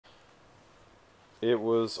It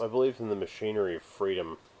was, I believe, in The Machinery of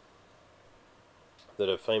Freedom that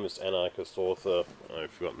a famous anarchist author,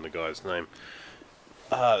 I've forgotten the guy's name,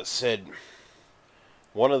 said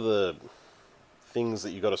one of the things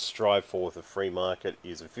that you got to strive for with a free market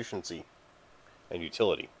is efficiency and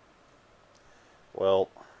utility. Well,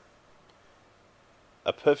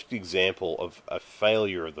 a perfect example of a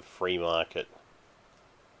failure of the free market,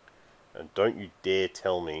 and don't you dare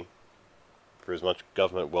tell me, for as much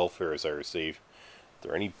government welfare as they receive,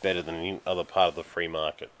 they're any better than any other part of the free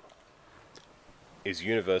market, is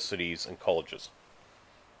universities and colleges.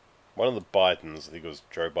 One of the Bidens, I think it was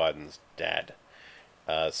Joe Biden's dad,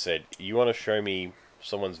 said, "You want to show me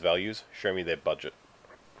someone's values? Show me their budget.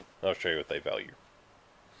 I'll show you what they value."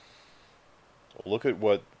 Look at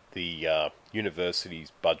what the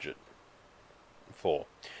university's budget for.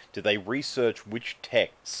 Did they research which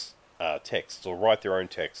texts or write their own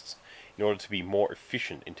texts in order to be more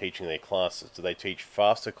efficient in teaching their classes? Do they teach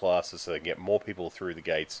faster classes so they can get more people through the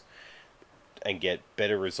gates and get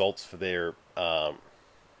better results for their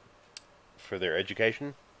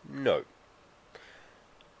education? No.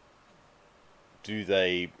 Do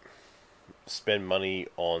they spend money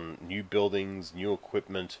on new buildings, new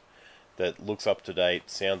equipment that looks up to date,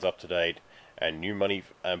 sounds up to date, and new money,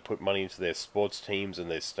 and put money into their sports teams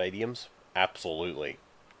and their stadiums? Absolutely.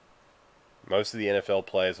 Most of the NFL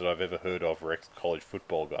players that I've ever heard of are ex-college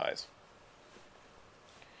football guys.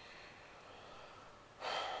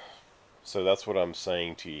 So that's what I'm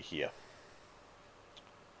saying to you here.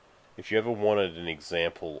 If you ever wanted an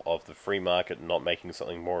example of the free market not making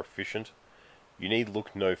something more efficient, you need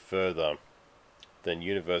look no further than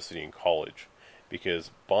university and college, because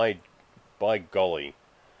by golly,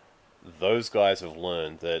 those guys have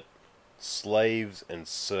learned that slaves and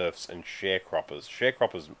serfs and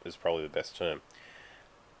sharecroppers is probably the best term,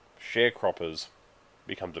 sharecroppers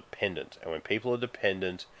become dependent, and when people are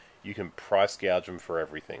dependent, you can price gouge them for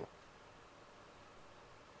everything.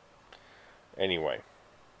 Anyway,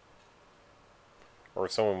 or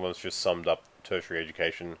if someone once just summed up tertiary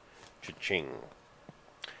education, cha-ching.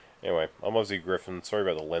 Anyway, I'm Ozzy Griffin. Sorry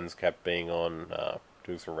about the lens cap being on.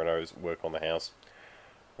 Doing some renos work on the house.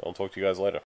 I'll talk to you guys later.